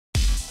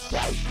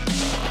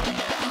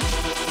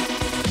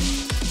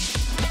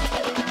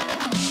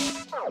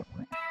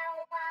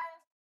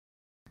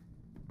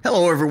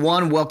Hello,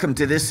 everyone. Welcome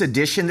to this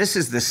edition. This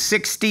is the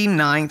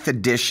 69th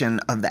edition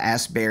of the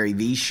Ask Barry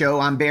V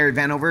Show. I'm Barry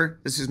Vanover.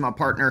 This is my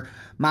partner,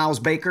 Miles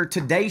Baker.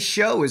 Today's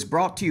show is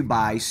brought to you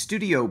by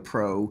Studio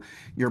Pro,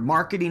 your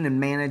marketing and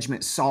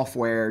management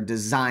software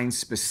designed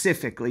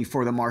specifically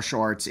for the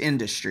martial arts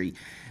industry.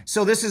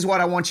 So this is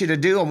what I want you to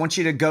do. I want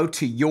you to go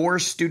to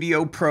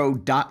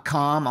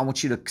yourstudiopro.com. I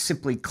want you to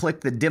simply click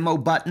the demo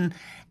button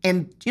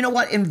and, you know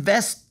what,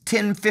 invest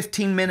 10,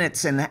 15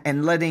 minutes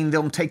and letting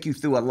them take you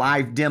through a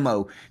live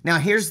demo. Now,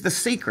 here's the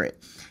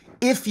secret.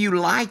 If you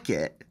like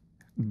it,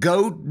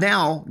 go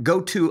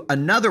to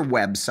another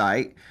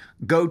website.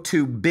 Go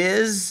to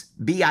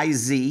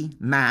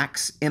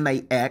Max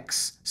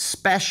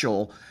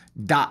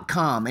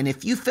special.com. And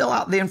if you fill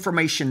out the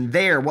information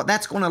there, what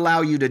that's going to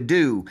allow you to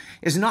do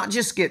is not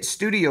just get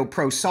Studio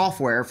Pro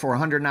software for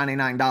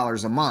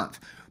 $199 a month,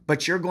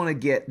 but you're going to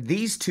get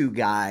these two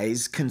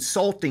guys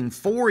consulting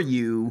for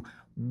you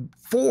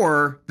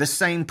for the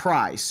same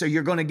price. So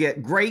you're going to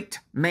get great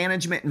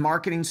management and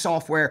marketing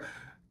software,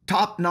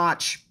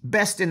 top-notch,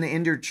 best in the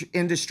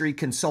industry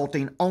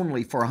consulting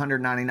only for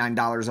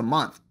 $199 a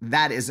month.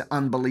 That is an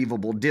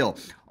unbelievable deal.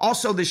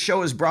 Also, this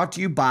show is brought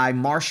to you by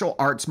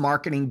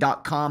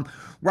martialartsmarketing.com.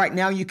 Right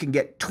now, you can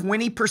get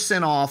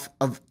 20% off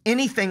of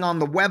anything on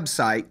the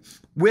website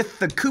with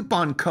the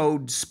coupon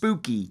code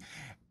SPOOKY.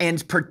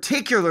 And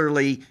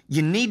particularly,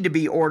 you need to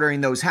be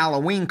ordering those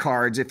Halloween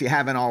cards if you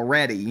haven't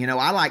already. You know,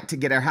 I like to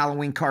get our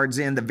Halloween cards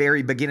in the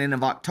very beginning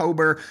of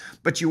October,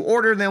 but you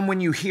order them when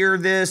you hear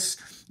this.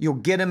 You'll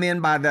get them in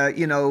by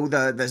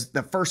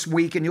the first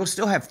week, and you'll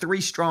still have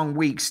 3 strong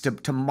weeks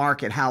to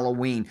market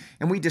Halloween.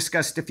 And we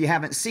discussed, if you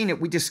haven't seen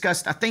it, we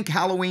discussed, I think,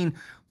 Halloween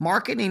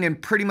marketing in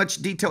pretty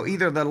much detail,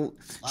 either the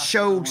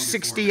show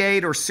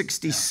 68 or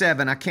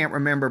 67. I can't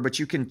remember, but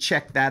you can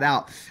check that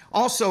out.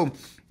 Also,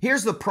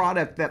 here's the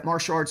product that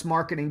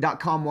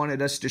martialartsmarketing.com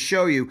wanted us to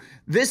show you.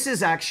 This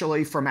is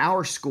actually from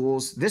our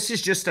schools. This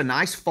is just a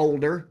nice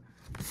folder,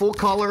 full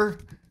color,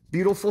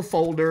 beautiful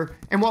folder.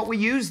 And what we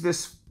use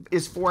this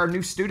is for our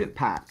new student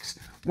packs.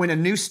 When a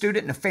new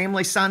student and a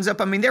family signs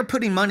up, I mean, they're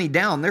putting money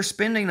down. They're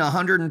spending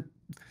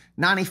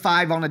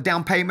 $195 on a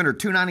down payment or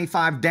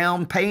 $295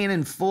 down, paying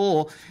in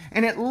full.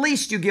 And at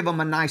least you give them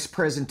a nice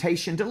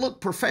presentation to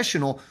look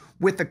professional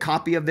with a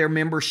copy of their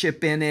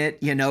membership in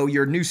it, you know,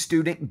 your new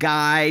student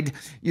guide,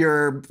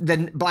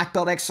 the Black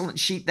Belt Excellence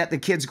sheet that the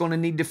kid's going to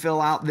need to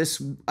fill out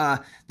this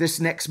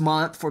next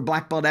month for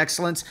Black Belt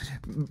Excellence,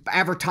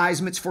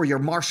 advertisements for your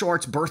martial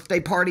arts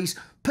birthday parties.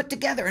 Put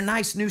together a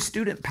nice new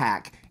student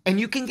pack, and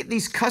you can get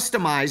these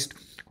customized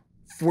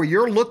for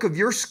your look of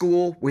your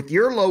school with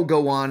your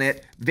logo on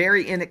it.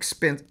 Very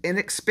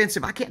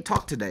inexpensive. I can't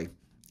talk today.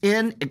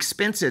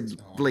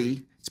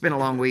 Inexpensively. It's been a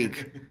long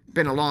week.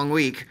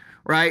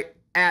 Right?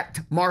 At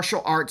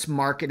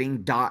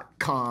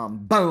martialartsmarketing.com.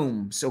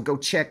 Boom. So go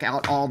check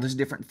out all those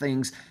different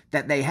things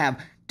that they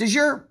have. Does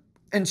your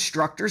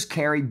instructors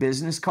carry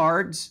business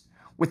cards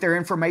with their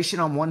information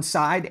on one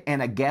side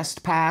and a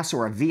guest pass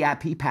or a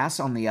VIP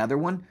pass on the other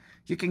one?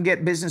 You can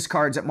get business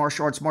cards at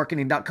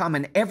martialartsmarketing.com,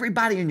 and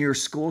everybody in your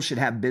school should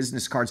have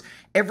business cards.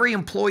 Every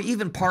employee,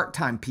 even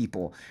part-time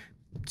people,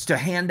 to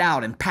hand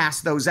out and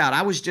pass those out.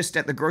 I was just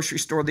at the grocery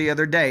store the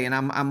other day, and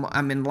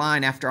I'm in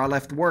line after I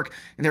left work,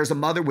 and there's a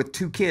mother with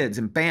 2 kids,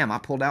 and bam, I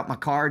pulled out my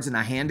cards and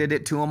I handed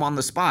it to them on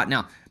the spot.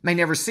 Now, may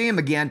never see them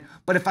again,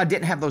 but if I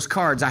didn't have those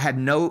cards, I had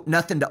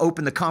nothing to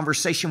open the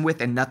conversation with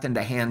and nothing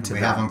to hand to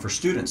them. We have them for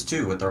students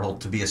too, with their whole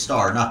To Be a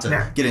Star, not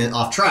to get it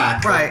off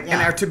track. Right,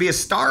 and our To Be a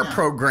Star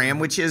program,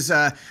 which is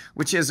a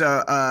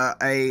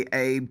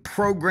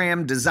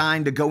program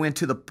designed to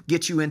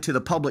get you into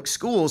the public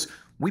schools.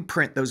 We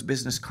print those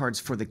business cards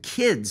for the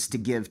kids to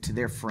give to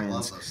their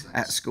friends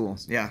at school.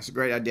 Yeah, it's a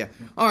great idea.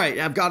 All right,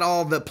 I've got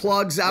all the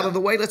plugs out of the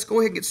way. Let's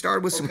go ahead and get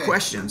started with some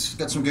questions.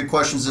 Got some good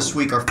questions this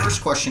week. Our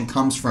first question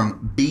comes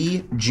from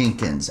B.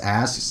 Jenkins.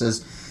 It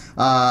says,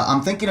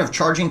 I'm thinking of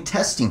charging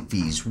testing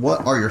fees.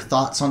 What are your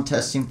thoughts on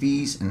testing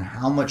fees, and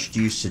how much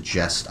do you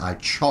suggest I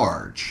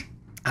charge?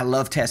 I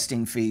love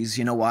testing fees.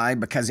 You know why?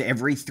 Because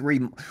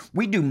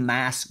we do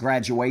mass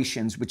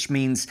graduations, which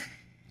means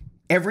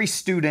every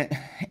student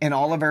in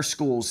all of our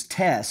schools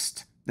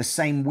test the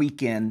same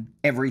weekend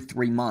every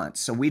 3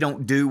 months. So we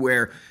don't do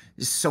where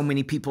so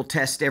many people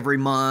test every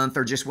month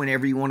or just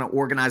whenever you want to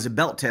organize a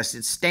belt test.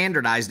 It's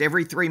standardized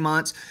every 3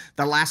 months.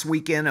 The last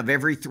weekend of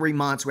every 3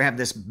 months, we have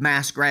this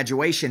mass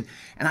graduation.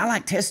 And I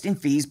like testing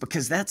fees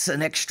because that's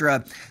an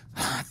extra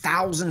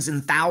thousands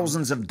and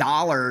thousands of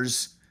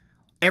dollars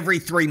every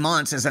 3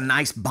 months as a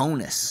nice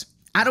bonus.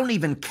 I don't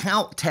even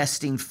count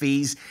testing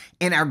fees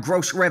in our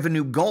gross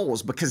revenue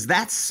goals because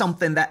that's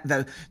something that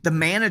the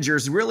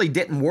managers really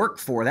didn't work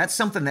for. That's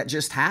something that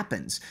just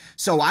happens.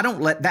 So I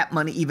don't let that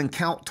money even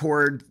count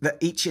toward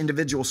each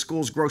individual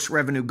school's gross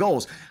revenue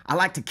goals. I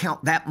like to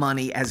count that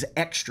money as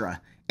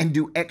extra and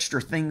do extra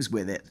things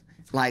with it,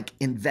 like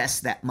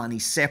invest that money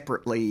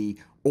separately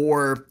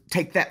or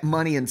take that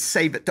money and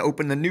save it to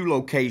open the new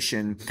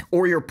location,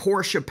 or your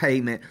Porsche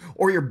payment,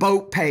 or your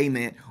boat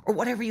payment, or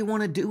whatever you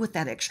want to do with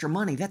that extra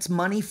money. That's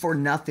money for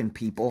nothing,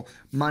 people.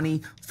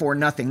 Money for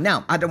nothing.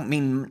 Now, I don't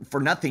mean for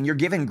nothing. You're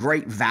giving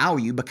great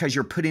value because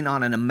you're putting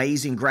on an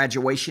amazing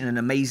graduation and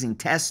amazing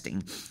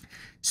testing.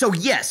 So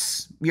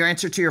yes, your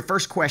answer to your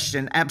first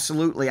question,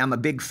 absolutely. I'm a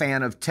big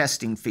fan of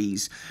testing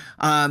fees.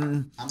 How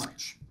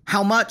much?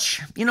 How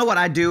much? You know what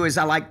I do is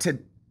I like to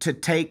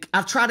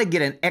I'll try to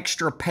get an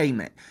extra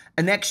payment,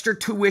 an extra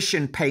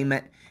tuition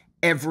payment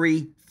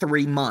every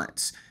 3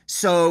 months.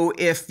 So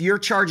if you're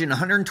charging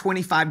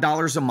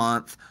 $125 a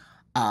month,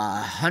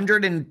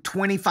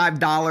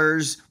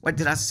 $125, what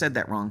did I said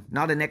that wrong?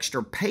 Not an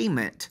extra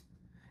payment,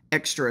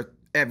 extra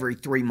every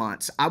 3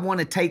 months. I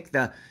want to take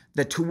the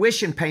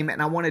tuition payment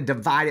and I want to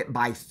divide it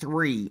by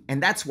 3,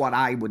 and that's what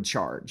I would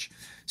charge.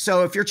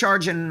 So if you're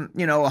charging,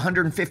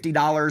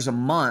 $150 a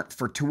month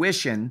for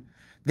tuition,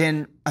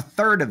 then a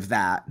third of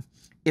that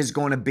is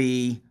going to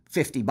be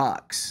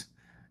 $50.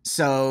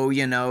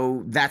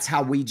 So, that's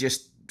how we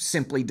just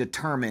simply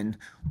determine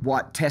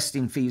what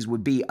testing fees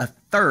would be, a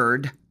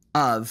third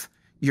of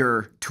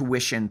your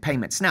tuition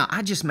payments. Now,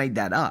 I just made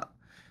that up.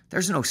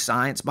 There's no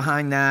science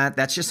behind that.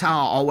 That's just how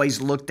I always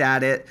looked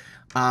at it.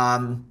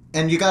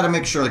 And you got to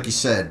make sure, like you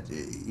said,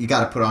 you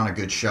got to put on a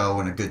good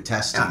show and a good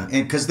testing, and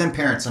because then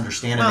parents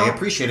understand and they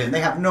appreciate it, and they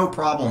have no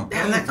problem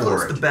paying and that for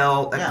includes it. the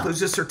belt, that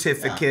includes the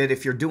certificate.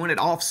 If you're doing it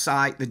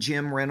off-site, the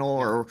gym rental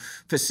or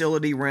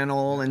facility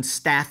rental and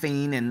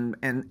staffing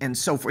and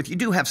so forth, you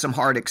do have some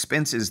hard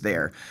expenses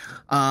there.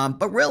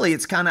 But really,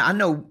 it's kind of, I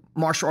know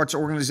martial arts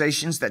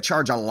organizations that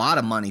charge a lot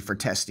of money for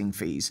testing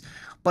fees.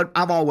 But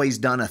I've always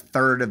done a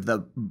third of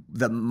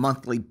the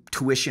monthly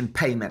tuition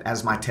payment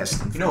as my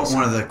testing fees.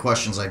 One of the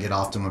questions I get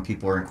often when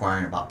people are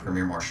inquiring about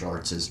Premier Martial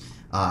Arts is,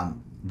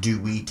 do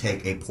we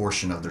take a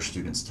portion of their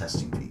students'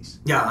 testing fees?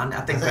 Yeah,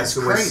 I think that's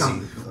the way crazy.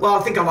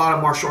 I think a lot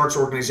of martial arts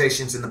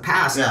organizations in the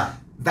past,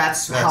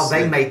 that's how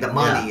they made the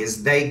money,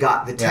 is they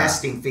got the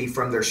testing fee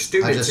from their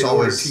students in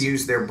order to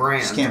use their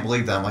brand. I just can't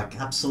believe that. I'm like,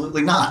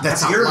 absolutely not.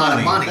 That's your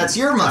money. That's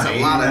your money. That's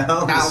a lot of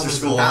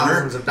thousands and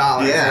thousands of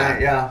dollars.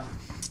 Yeah.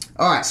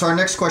 All right, so our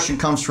next question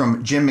comes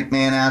from Jim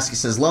McMahon. He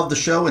says, love the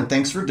show and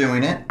thanks for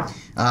doing it.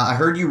 I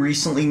heard you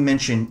recently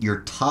mention your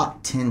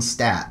top 10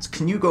 stats.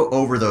 Can you go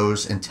over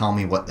those and tell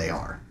me what they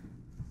are?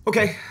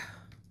 Okay,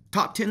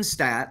 top 10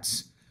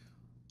 stats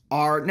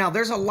are, now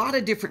there's a lot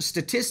of different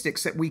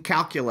statistics that we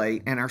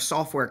calculate and our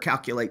software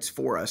calculates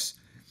for us.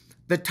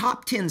 The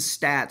top 10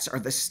 stats are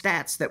the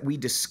stats that we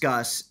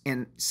discuss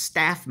in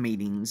staff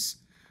meetings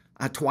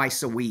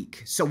twice a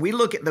week. So we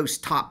look at those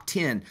top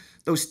 10.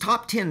 Those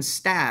top 10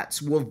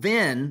 stats will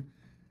then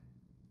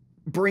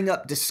bring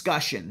up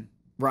discussion,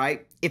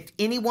 right? If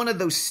any one of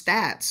those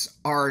stats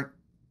are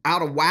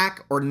out of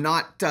whack or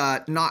not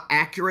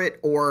accurate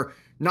or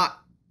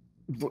not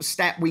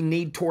stat we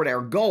need toward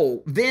our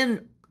goal,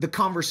 then the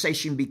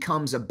conversation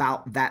becomes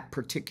about that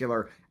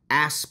particular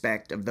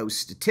aspect of those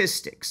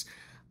statistics.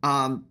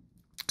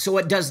 So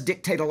it does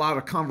dictate a lot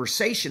of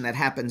conversation that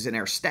happens in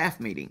our staff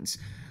meetings.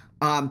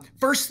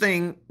 First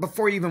thing,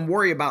 before you even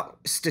worry about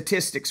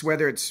statistics,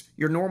 whether it's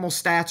your normal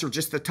stats or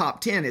just the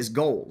top 10, is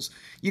goals.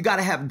 You got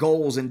to have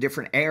goals in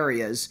different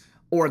areas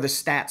or the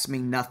stats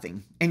mean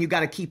nothing. And you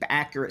got to keep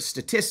accurate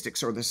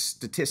statistics or the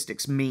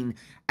statistics mean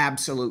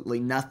absolutely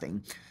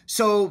nothing.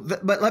 So,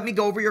 but let me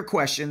go over your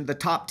question. The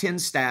top 10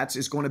 stats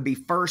is going to be,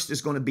 first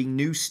is going to be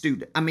new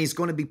student. It's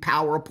going to be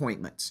power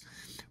appointments.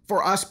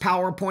 For us,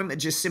 power appointment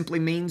just simply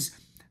means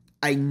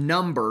a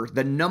number,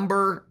 the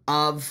number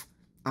of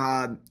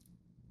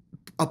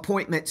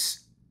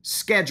appointments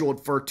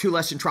scheduled for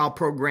 2-lesson trial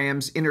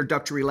programs,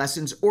 introductory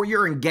lessons, or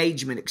your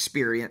engagement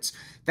experience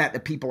that the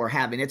people are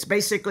having. It's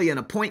basically an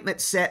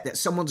appointment set that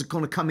someone's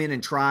going to come in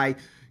and try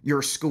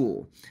your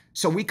school.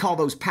 So we call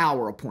those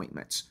power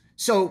appointments.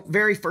 So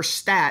very first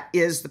stat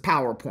is the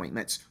power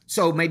appointments.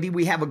 So maybe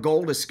we have a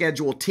goal to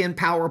schedule 10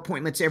 power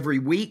appointments every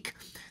week.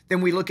 Then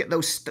we look at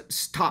those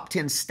top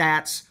 10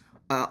 stats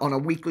on a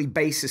weekly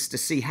basis to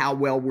see how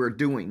well we're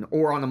doing,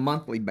 or on a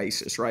monthly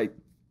basis, right?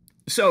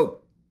 So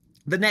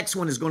the next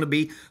one is going to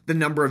be the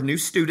number of new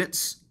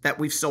students that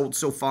we've sold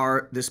so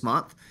far this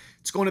month.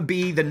 It's going to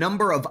be the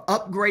number of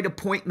upgrade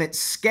appointments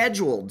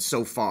scheduled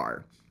so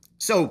far.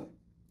 So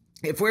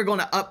if we're going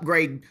to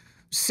upgrade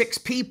 6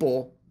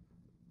 people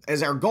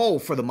as our goal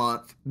for the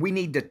month, we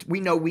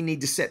know we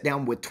need to sit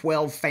down with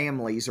 12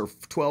 families or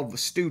 12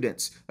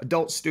 students,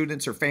 adult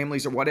students or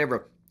families or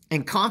whatever,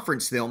 and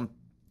conference them.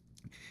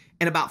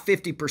 And about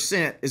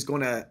 50% is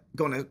going to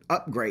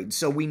upgrade.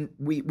 So we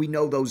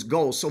know those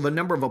goals. So the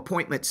number of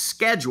appointments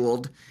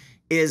scheduled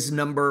is for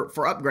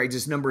upgrades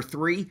is number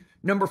 3.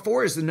 Number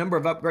 4 is the number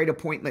of upgrade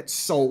appointments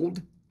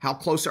sold. How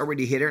close are we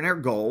to hitting our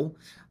goal?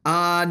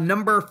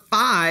 Number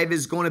 5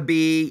 is going to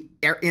be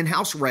our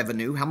in-house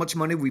revenue. How much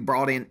money we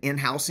brought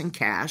in-house in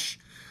cash,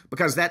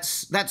 because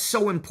that's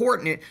so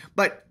important.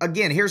 But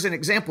again, here's an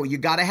example. You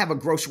got to have a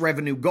gross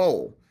revenue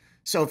goal.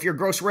 So if your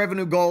gross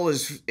revenue goal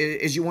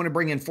is you want to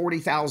bring in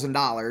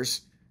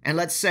 $40,000, and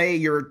let's say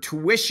your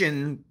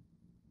tuition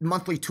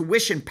monthly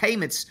tuition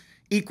payments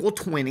equal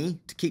 20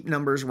 to keep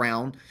numbers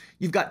round.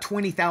 You've got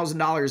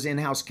 $20,000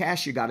 in-house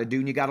cash you got to do,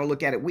 and you got to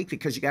look at it weekly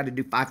because you got to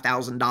do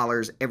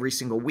 $5,000 every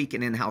single week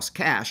in in-house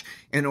cash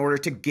in order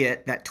to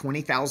get that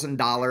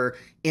 $20,000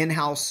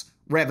 in-house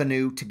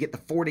revenue to get the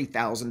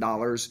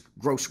 $40,000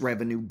 gross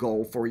revenue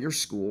goal for your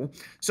school.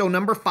 So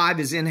number 5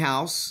 is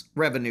in-house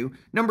revenue.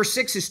 Number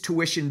 6 is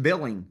tuition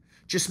billing.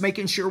 Just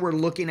making sure we're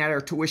looking at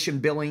our tuition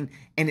billing,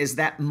 and is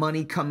that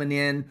money coming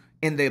in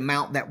the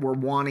amount that we're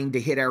wanting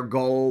to hit our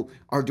goal,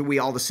 or do we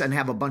all of a sudden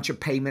have a bunch of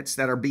payments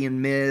that are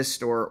being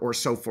missed or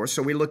so forth?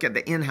 So we look at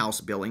the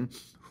in-house billing.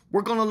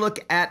 We're going to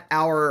look at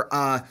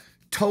our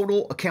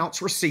total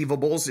accounts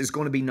receivables is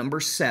going to be number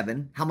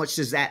 7. How much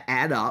does that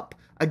add up?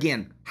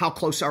 Again, how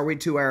close are we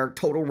to our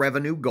total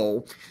revenue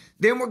goal?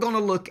 Then we're going to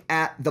look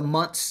at the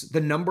months, the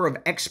number of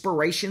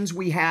expirations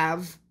we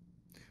have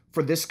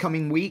for this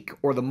coming week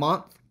or the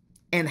month.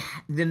 And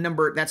the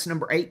number, that's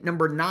number 8.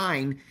 Number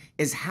 9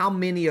 is how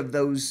many of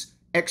those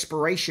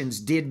expirations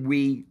did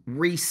we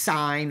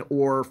re-sign,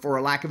 or for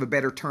a lack of a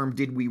better term,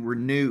 did we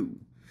renew?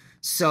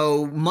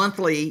 So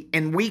monthly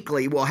and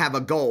weekly, we'll have a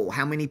goal.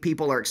 How many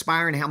people are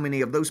expiring? How many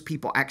of those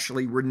people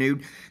actually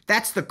renewed?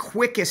 That's the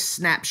quickest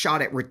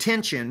snapshot at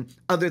retention,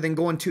 other than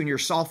going to your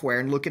software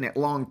and looking at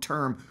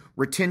long-term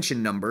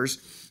retention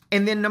numbers.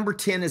 And then number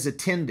 10 is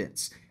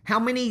attendance. How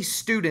many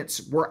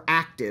students were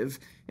active?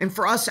 And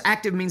for us,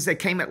 active means they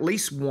came at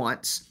least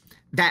once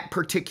that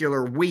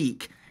particular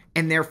week.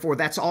 And therefore,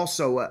 that's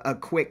also a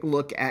quick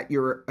look at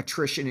your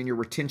attrition and your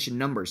retention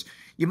numbers.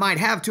 You might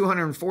have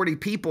 240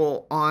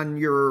 people on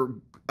your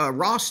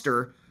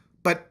roster,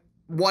 but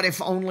what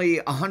if only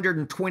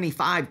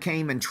 125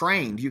 came and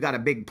trained? You got a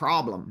big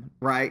problem,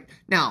 right?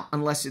 Now,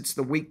 unless it's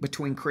the week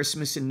between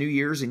Christmas and New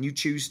Year's and you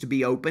choose to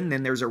be open,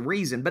 then there's a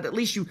reason. But at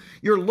least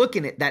you're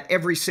looking at that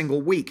every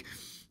single week.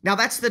 Now,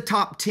 that's the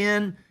top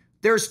 10.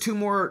 There's 2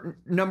 more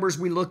numbers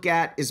we look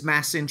at is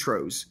mass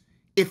intros.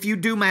 If you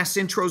do mass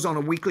intros on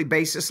a weekly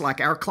basis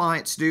like our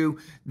clients do,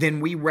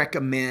 then we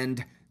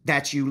recommend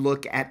that you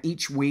look at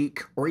each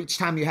week or each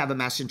time you have a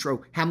mass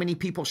intro, how many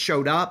people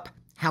showed up,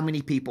 how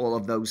many people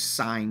of those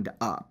signed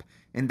up.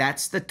 And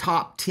that's the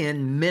top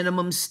 10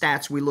 minimum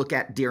stats we look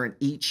at during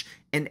each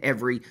and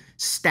every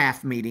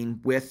staff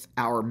meeting with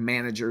our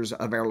managers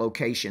of our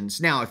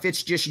locations. Now, if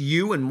it's just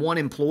you and one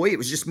employee, it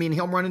was just me and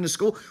him running the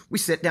school, we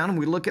sit down and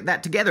we look at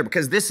that together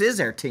because this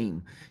is our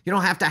team. You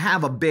don't have to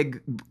have a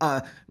big,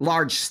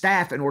 large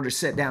staff in order to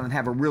sit down and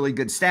have a really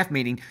good staff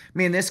meeting.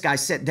 Me and this guy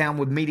sit down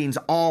with meetings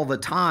all the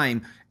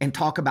time and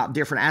talk about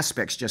different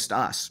aspects, just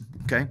us,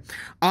 okay?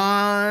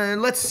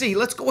 Let's see.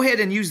 Let's go ahead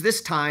and use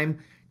this time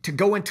to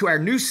go into our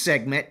new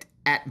segment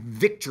at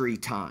Victory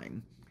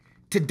Time.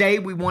 Today,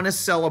 we want to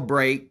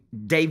celebrate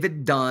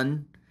David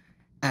Dunn.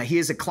 He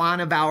is a client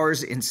of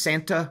ours in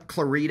Santa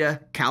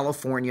Clarita,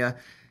 California.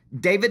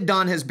 David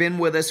Dunn has been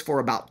with us for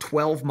about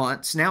 12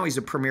 months. Now he's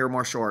a Premier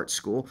Martial Arts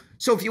School.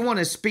 So if you want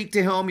to speak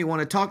to him, you want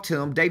to talk to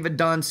him, David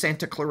Dunn,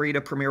 Santa Clarita,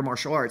 Premier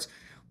Martial Arts.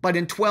 But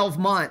in 12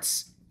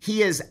 months,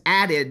 he has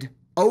added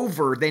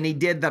over than he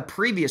did the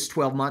previous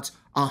 12 months,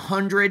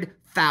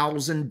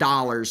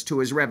 $100,000 to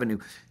his revenue.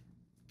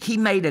 He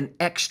made an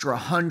extra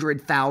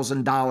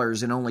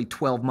 $100,000 in only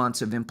 12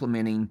 months of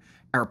implementing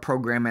our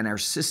program and our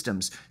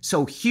systems.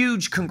 So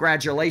huge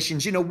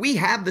congratulations. You know, we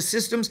have the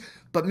systems,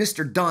 but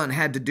Mr. Dunn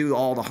had to do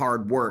all the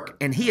hard work,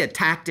 and he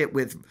attacked it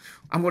with,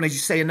 I'm going to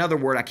say another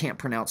word I can't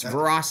pronounce,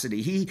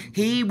 veracity.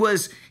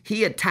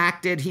 He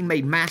attacked it. He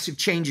made massive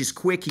changes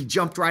quick. He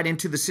jumped right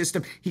into the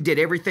system. He did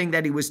everything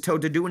that he was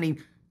told to do, and he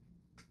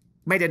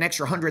made an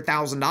extra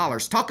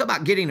 $100,000. Talk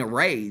about getting a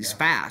raise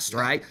fast,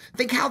 right?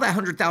 Think how that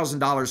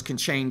 $100,000 can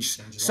change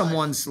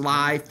someone's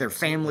life, their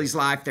family's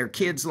life, their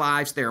kids'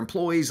 lives, their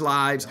employees'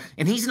 lives.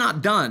 And he's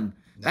not done.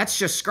 That's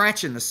just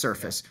scratching the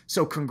surface.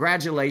 So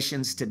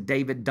congratulations to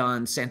David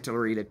Dunn, Santa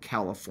Clarita,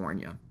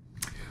 California.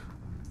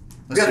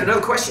 We got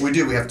another question? We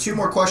do. We have 2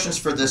 more questions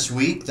for this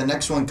week. The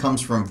next one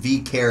comes from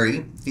V.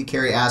 Carey. V.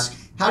 Carey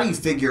asks, how do you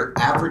figure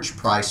average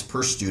price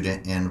per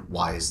student, and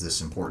why is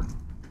this important?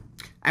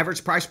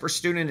 Average price per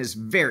student is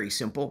very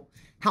simple.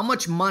 How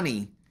much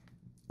money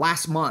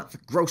last month,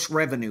 gross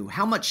revenue,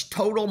 how much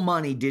total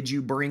money did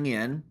you bring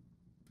in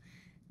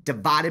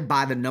divided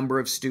by the number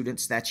of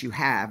students that you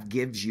have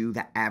gives you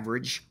the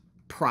average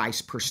price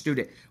per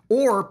student.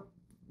 Or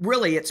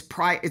really it's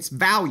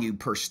value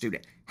per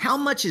student. How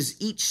much is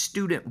each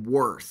student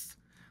worth,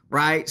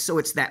 right? So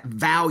it's that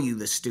value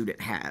the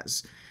student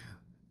has.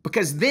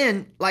 Because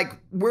then, like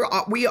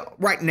we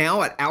right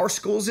now at our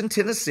schools in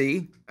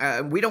Tennessee,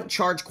 we don't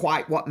charge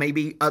quite what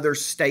maybe other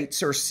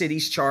states or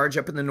cities charge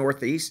up in the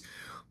Northeast.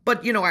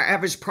 But, you know, our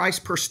average price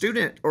per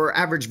student, or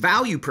average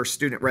value per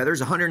student rather,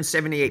 is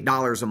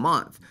 $178 a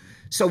month.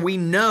 So we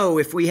know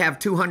if we have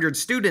 200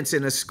 students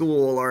in a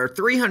school or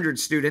 300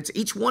 students,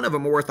 each one of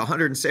them are worth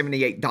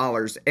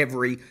 $178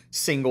 every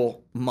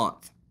single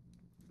month.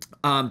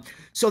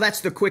 So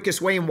that's the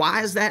quickest way. And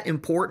why is that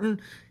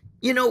important?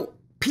 You know,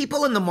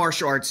 people in the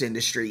martial arts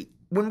industry,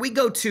 when we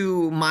go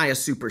to Maya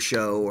Super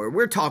Show or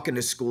we're talking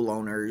to school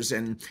owners,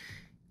 and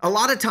A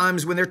lot of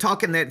times when they're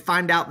talking, that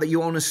find out that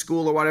you own a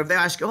school or whatever, they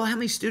ask, oh, how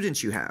many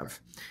students you have?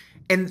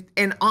 And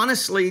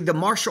honestly, the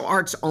martial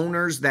arts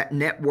owners that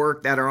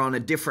network, that are on a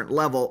different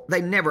level, they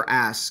never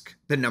ask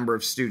the number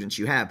of students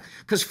you have.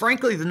 Because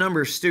frankly, the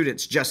number of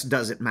students just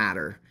doesn't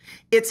matter.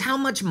 It's how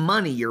much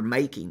money you're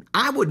making.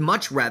 I would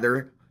much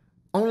rather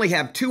only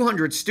have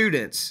 200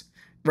 students,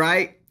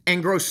 right,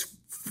 and gross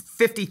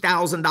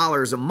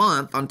 $50,000 a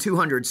month on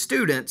 200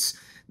 students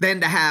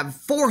than to have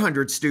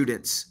 400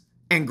 students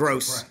and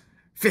gross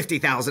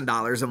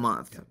 $50,000 a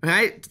month,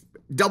 right?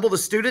 Double the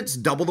students,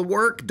 double the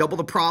work, double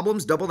the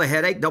problems, double the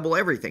headache, double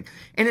everything.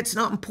 And it's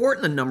not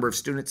important the number of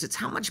students, it's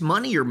how much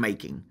money you're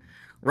making,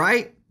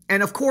 right?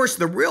 And of course,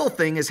 the real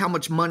thing is how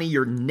much money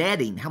you're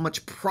netting, how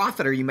much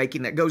profit are you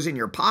making that goes in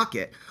your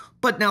pocket.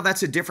 But now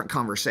that's a different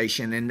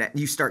conversation, and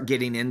you start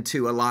getting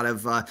into a lot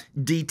of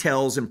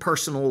details and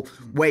personal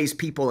ways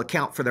people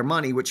account for their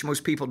money, which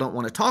most people don't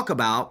want to talk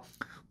about.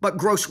 But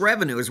gross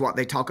revenue is what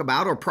they talk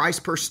about, or price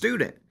per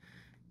student.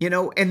 You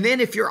know, and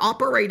then if you're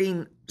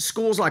operating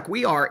schools like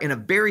we are in a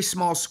very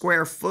small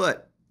square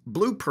foot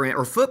blueprint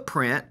or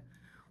footprint,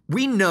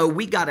 we know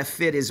we got to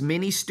fit as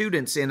many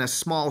students in a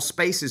small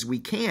space as we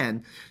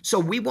can. So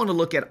we want to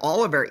look at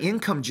all of our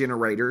income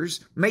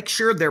generators, make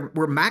sure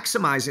we're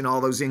maximizing all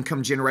those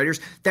income generators,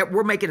 that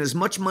we're making as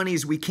much money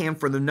as we can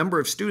for the number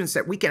of students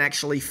that we can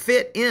actually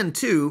fit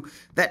into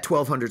that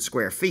 1,200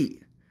 square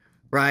feet,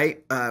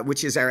 right?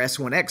 Which is our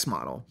S1X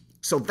model.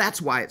 So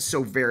that's why it's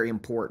so very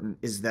important,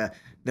 is the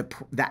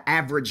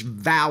average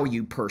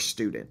value per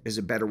student is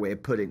a better way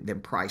of putting it than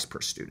price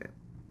per student.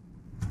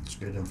 It's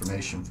good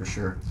information for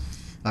sure.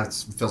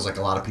 It feels like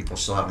a lot of people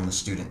still having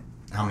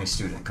how many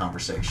student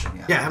conversation.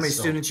 Yeah, how many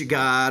students you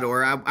got?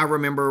 Or I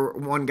remember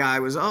one guy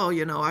was,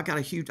 I've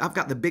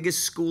got the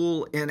biggest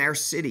school in our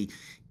city.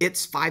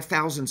 It's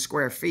 5,000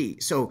 square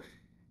feet. So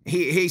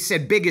he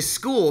said biggest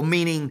school,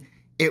 meaning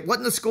it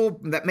wasn't the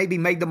school that maybe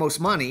made the most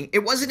money.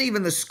 It wasn't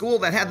even the school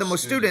that had the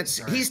most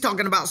students. Right. He's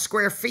talking about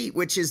square feet,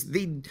 which is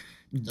the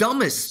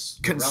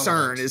dumbest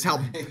concern, is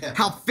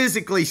how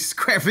physically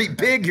square feet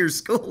big your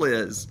school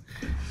is.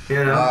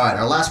 You know? All right,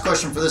 our last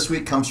question for this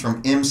week comes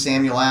from M.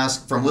 Samuel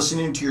Ask. From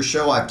listening to your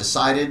show, I've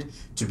decided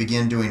to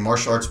begin doing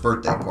martial arts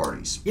birthday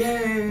parties.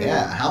 Yay!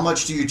 Yeah, how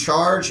much do you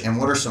charge, and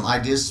what are some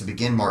ideas to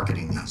begin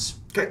marketing these?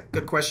 Okay,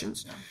 good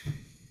questions.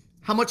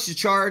 How much to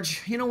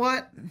charge? You know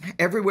what?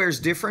 Everywhere's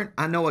different.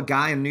 I know a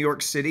guy in New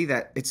York City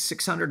that it's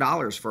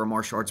 $600 for a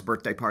martial arts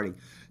birthday party,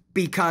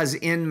 because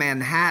in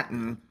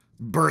Manhattan,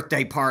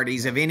 birthday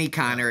parties of any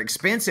kind are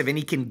expensive, and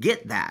he can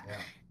get that. Yeah.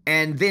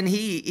 And then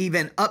he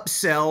even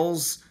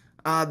upsells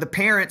the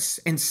parents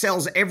and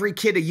sells every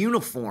kid a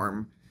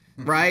uniform,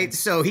 right?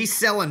 So he's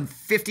selling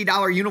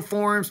 $50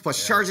 uniforms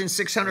plus charging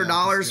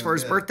 $600 for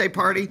his birthday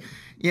party,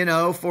 you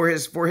know, for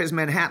his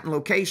Manhattan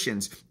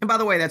locations. And by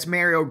the way, that's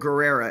Mario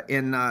Guerrera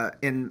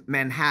in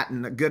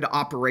Manhattan, a good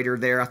operator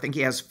there. I think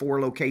he has 4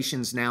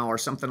 locations now or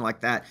something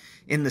like that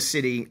in the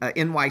city,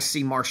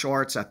 NYC Martial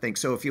Arts, I think.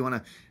 So if you want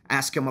to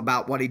ask him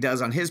about what he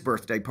does on his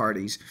birthday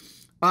parties.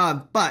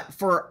 But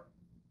for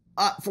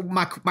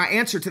my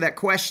answer to that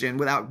question,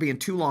 without being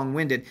too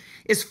long-winded,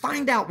 is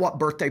find out what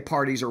birthday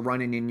parties are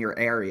running in your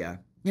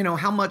area. You know,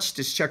 how much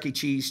does Chuck E.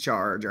 Cheese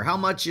charge, or how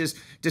much is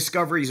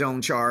Discovery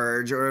Zone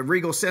charge, or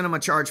Regal Cinema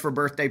charge for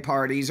birthday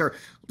parties, or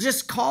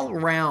just call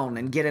around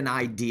and get an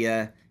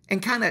idea,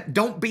 and kind of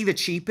don't be the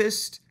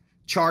cheapest,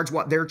 charge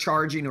what they're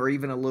charging or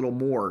even a little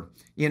more.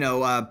 You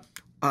know,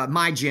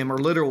 My Gym or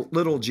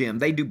Little Gym,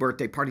 they do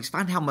birthday parties.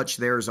 Find how much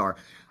theirs are.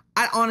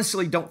 I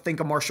honestly don't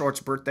think a martial arts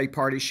birthday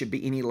party should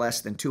be any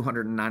less than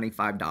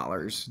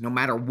 $295, no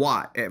matter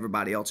what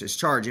everybody else is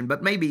charging,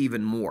 but maybe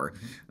even more.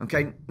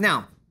 Okay,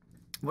 now,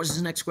 what's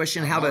the next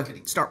question? How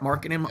to start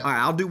marketing? All right,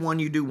 I'll do one,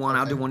 you do one,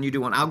 I'll do one, you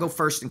do one. I'll go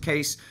first in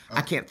case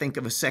I can't think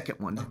of a second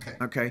one.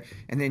 Okay,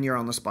 and then you're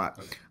on the spot.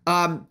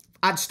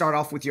 I'd start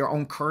off with your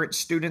own current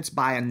students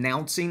by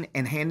announcing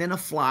and handing a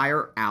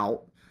flyer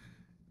out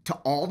to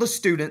all the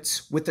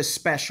students with a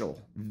special.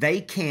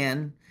 They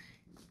can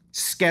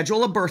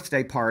schedule a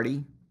birthday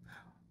party.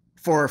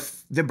 For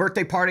the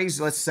birthday parties,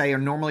 let's say, are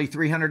normally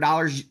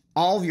 $300.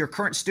 All of your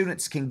current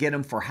students can get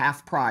them for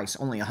half price,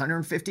 only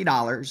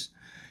 $150.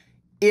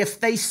 If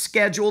they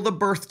schedule the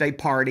birthday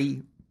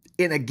party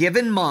in a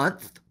given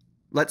month,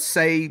 let's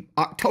say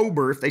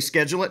October, if they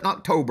schedule it in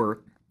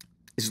October,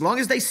 as long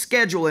as they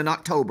schedule in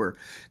October,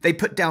 they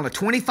put down a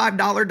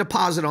 $25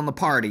 deposit on the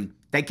party,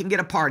 they can get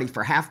a party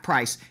for half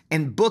price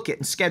and book it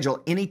and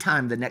schedule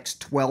anytime the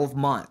next 12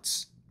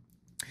 months.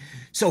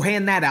 So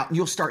hand that out, and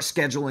you'll start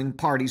scheduling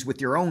parties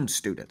with your own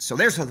students. So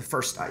there's the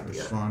first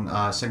idea.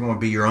 Second one would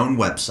be your own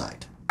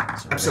website.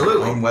 So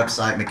absolutely. Your own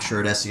website, make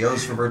sure it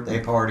SEOs for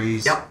birthday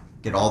parties. Yep.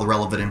 Get all the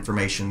relevant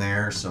information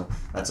there. So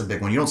that's a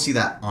big one. You don't see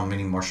that on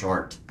many martial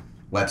art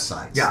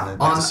websites. Yeah,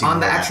 on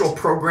the actual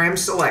program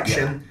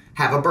selection,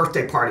 have a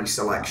birthday party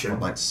selection.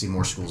 I'd like to see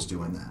more schools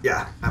doing that.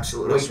 Yeah,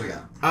 absolutely. What else we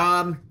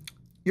got?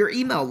 your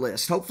email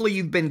list. Hopefully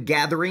you've been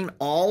gathering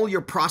all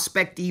your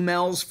prospect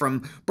emails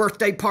from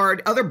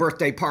other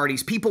birthday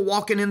parties, people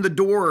walking in the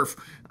door,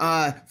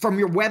 from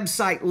your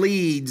website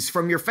leads,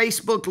 from your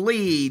Facebook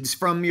leads,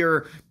 from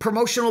your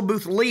promotional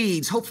booth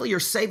leads. Hopefully you're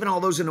saving all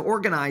those and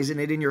organizing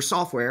it in your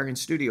software in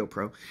Studio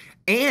Pro.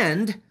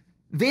 And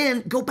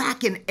then go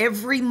back in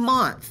every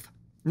month,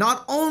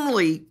 not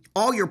only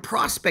all your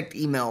prospect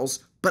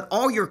emails, but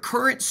all your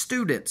current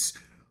students,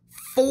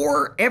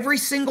 for every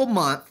single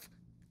month.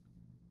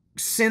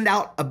 Send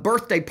out a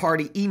birthday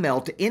party email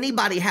to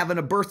anybody having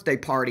a birthday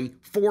party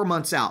 4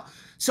 months out.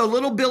 So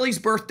little Billy's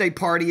birthday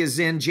party is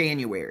in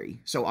January.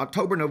 So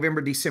October,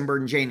 November, December,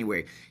 and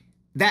January.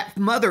 That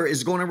mother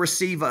is going to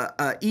receive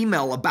a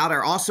email about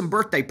our awesome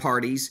birthday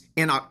parties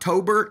in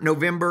October,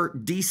 November,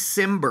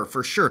 December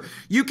for sure.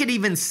 You could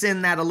even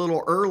send that a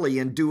little early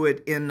and do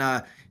it in,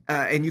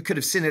 and you could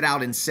have sent it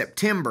out in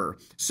September.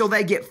 So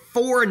they get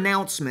 4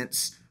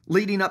 announcements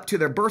leading up to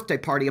their birthday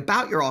party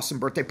about your awesome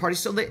birthday party,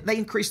 so they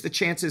increase the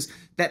chances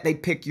that they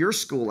pick your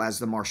school as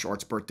the martial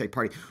arts birthday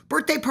party.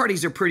 Birthday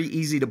parties are pretty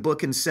easy to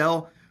book and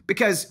sell,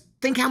 because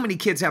think how many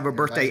kids have a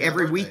birthday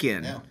every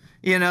weekend. Yeah.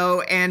 You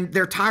know, and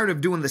they're tired of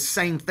doing the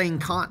same thing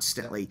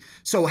constantly.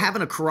 So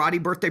having a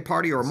karate birthday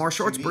party or a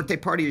martial arts birthday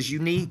party is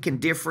unique and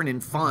different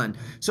and fun.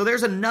 So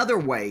there's another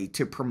way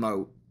to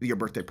promote your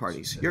birthday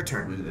parties. Your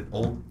turn.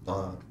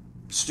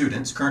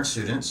 Current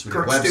students,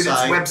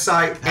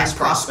 website, past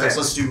prospects.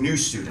 Let's do new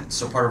students.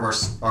 So part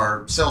of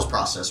our sales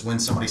process, when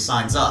somebody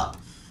signs up,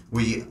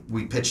 we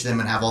pitch them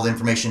and have all the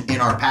information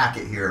in our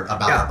packet here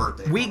about our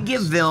birthday. We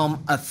give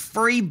them a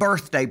free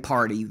birthday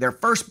party, their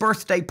first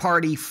birthday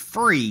party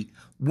free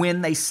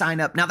when they sign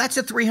up. Now that's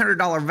a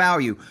 $300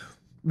 value.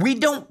 We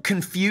don't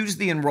confuse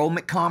the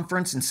enrollment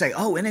conference and say,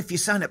 oh, and if you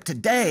sign up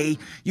today,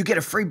 you get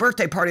a free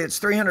birthday party that's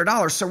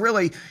 $300. So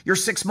really, your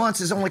 6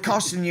 months is only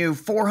costing you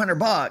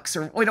 $400.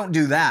 Or we don't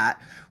do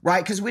that,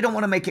 right? Because we don't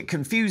want to make it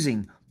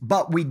confusing.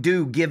 But we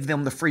do give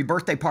them the free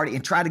birthday party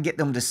and try to get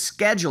them to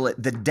schedule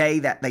it the day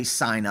that they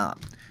sign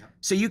up.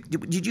 So you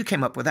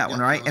came up with that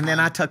one, right? And then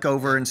I took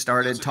over and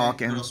started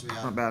talking. What else we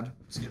have? Not bad.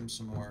 Let's give them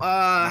some more.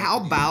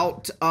 How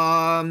about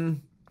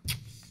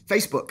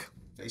Facebook?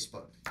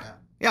 Facebook, yeah.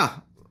 Yeah.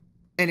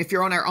 And if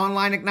you're on our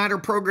Online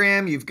Igniter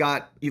program, you've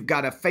got a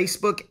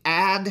Facebook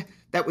ad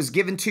that was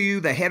given to you,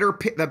 the header,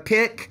 the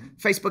pick,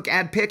 Facebook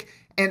ad pick,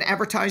 and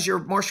advertise your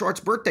martial arts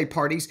birthday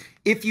parties.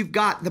 If you've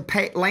got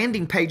the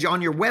landing page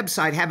on your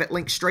website, have it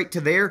linked straight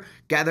to there,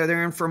 gather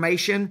their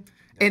information,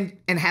 and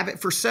have it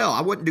for sale. I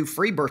wouldn't do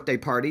free birthday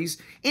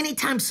parties.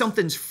 Anytime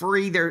something's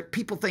free,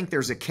 people think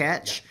there's a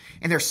catch,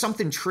 and there's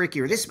something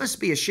trickier. This must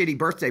be a shitty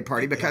birthday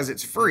party because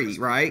it's free,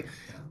 right?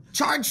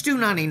 Charge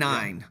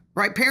 $2.99.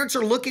 Right? Parents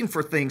are looking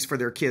for things for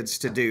their kids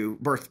to do,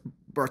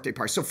 birthday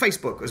parties. So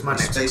Facebook was my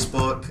next.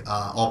 Facebook,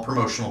 all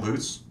promotional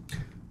booths.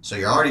 So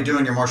you're already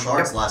doing your martial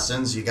arts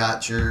lessons. You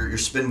got your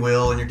spin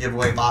wheel and your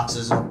giveaway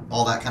boxes and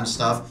all that kind of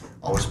stuff.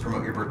 Always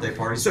promote your birthday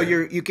parties. So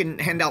you can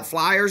hand out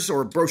flyers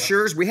or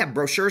brochures. We have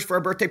brochures for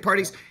our birthday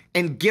parties,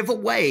 and give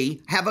away,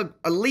 have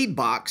a lead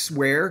box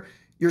where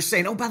you're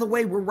saying, oh, by the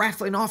way, we're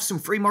raffling off some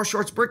free martial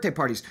arts birthday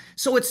parties.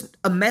 So it's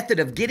a method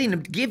of getting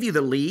them to give you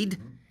the lead.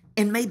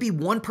 And maybe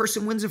one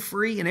person wins a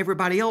free and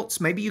everybody else,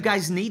 maybe you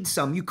guys need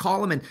some. You call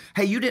them and,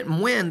 hey, you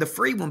didn't win the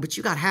free one, but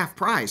you got half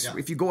price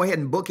if you go ahead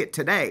and book it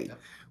today,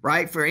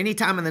 right? For any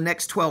time in the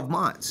next 12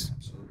 months.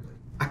 Absolutely.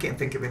 I can't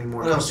think of any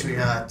more. What else we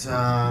got?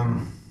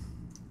 Not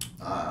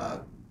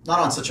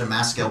on such a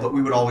mass scale, but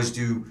we would always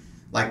do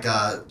like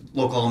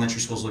local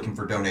elementary schools looking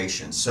for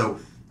donations. So,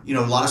 you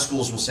know, a lot of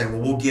schools will say, well,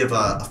 we'll give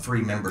a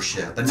free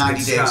membership, a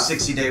 90-day,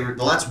 60-day.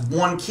 Well, that's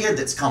one kid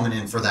that's coming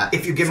in for that.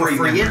 If you give a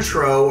free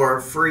intro or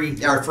a free...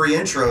 Yeah, a free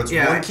intro, it's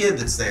one kid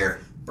that's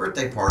there.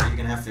 Birthday party, you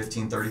can have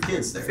 15, 30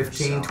 kids there.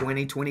 15,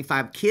 20,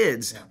 25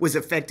 kids was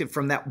affected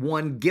from that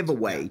one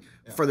giveaway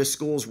for the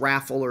school's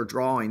raffle or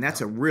drawing.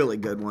 That's a really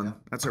good one.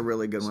 That's a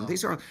really good one.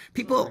 These are...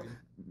 People...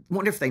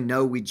 wonder if they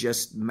know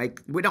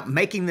we're not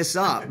making this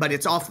up, but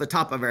it's off the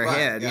top of our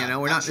head. You know,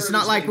 we're not. It's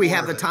not like we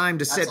have the time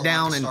to sit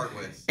down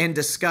and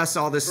discuss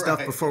all this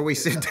stuff before we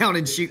sit down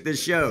and shoot the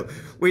show.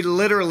 We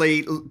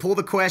literally pull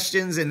the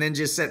questions and then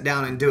just sit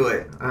down and do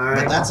it. All right.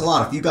 But that's a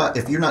lot.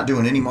 If you're not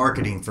doing any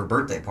marketing for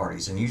birthday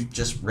parties and you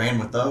just ran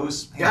with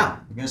those, you're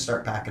gonna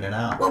start packing it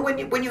out. Well,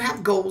 when you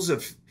have goals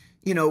of,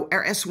 you know,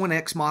 our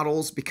S1X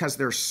models, because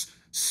they're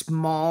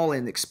small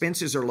and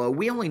expenses are low,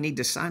 we only need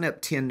to sign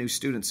up 10 new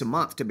students a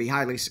month to be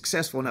highly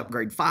successful and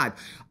upgrade 5.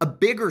 A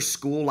bigger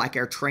school like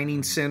our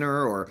training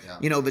center or,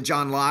 you know, the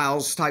John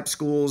Lyles type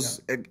schools,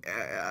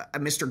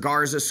 Mr.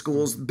 Garza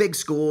schools, big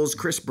schools,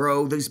 Chris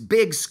Bro, these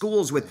big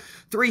schools with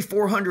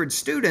 300-400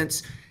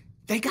 students,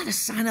 they got to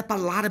sign up a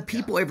lot of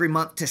people every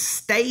month to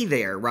stay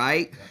there,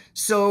 right?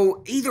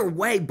 So either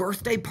way,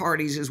 birthday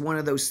parties is one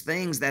of those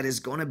things that is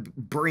going to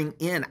bring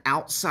in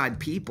outside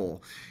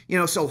people. You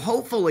know, so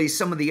hopefully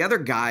some of the other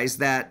guys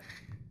that,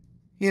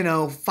 you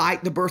know,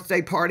 fight the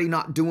birthday party,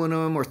 not doing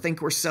them or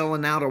think we're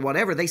selling out or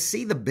whatever, they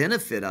see the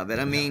benefit of it.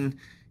 I mean,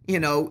 you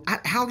know,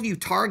 how do you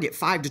target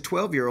 5 to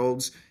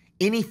 12-year-olds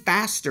any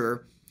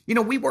faster? You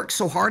know, we work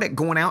so hard at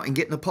going out and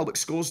getting the public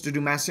schools to do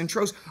mass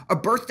intros. A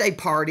birthday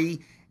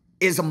party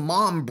is a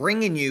mom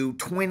bringing you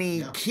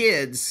 20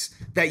 kids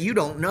that you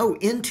don't know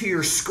into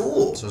your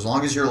school. So as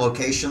long as your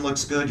location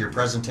looks good, your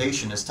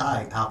presentation is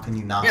tight, how can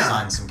you not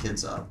sign some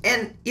kids up?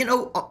 And, you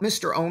know,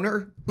 Mr.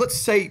 Owner, let's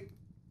say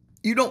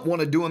you don't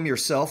want to do them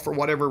yourself for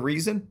whatever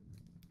reason.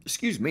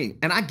 Excuse me.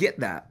 And I get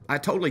that. I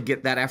totally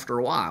get that after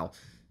a while.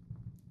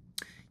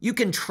 You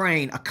can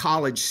train a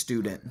college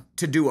student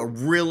to do a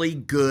really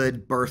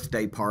good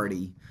birthday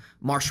party,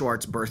 martial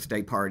arts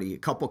birthday party. A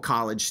couple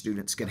college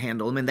students can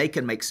handle them, and they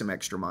can make some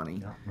extra money.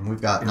 Yeah. And we've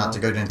got, not to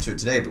go into it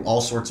today, but all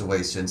sorts of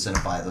ways to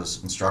incentivize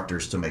those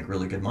instructors to make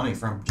really good money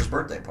from just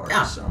birthday parties.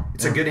 Yeah, so,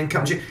 it's a good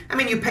income. I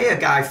mean, you pay a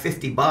guy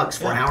 $50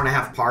 for an hour and a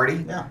half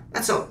party. Yeah.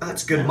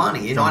 That's good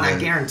money, you know, and I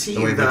guarantee the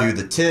you way we do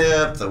the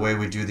tip, the way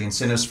we do the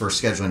incentives for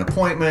scheduling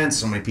appointments,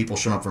 so many people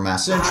showing up for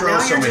mass intros, now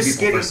so you're many just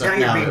people getting,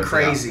 now you're being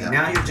crazy. Yeah.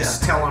 Now you're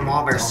just telling them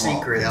all their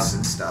secrets Yeah.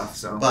 and stuff.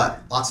 So,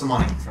 but lots of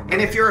money.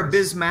 And if you're a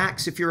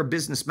BizMax, if you're a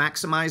business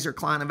maximizer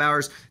client of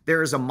ours,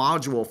 there is a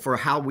module for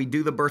how we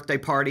do the birthday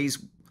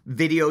parties,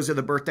 videos of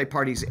the birthday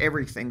parties,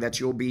 everything that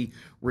you'll be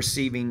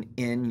receiving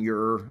in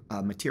your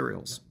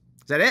materials.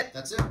 Is that it?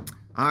 That's it.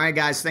 All right,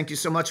 guys. Thank you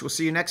so much. We'll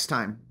see you next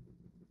time.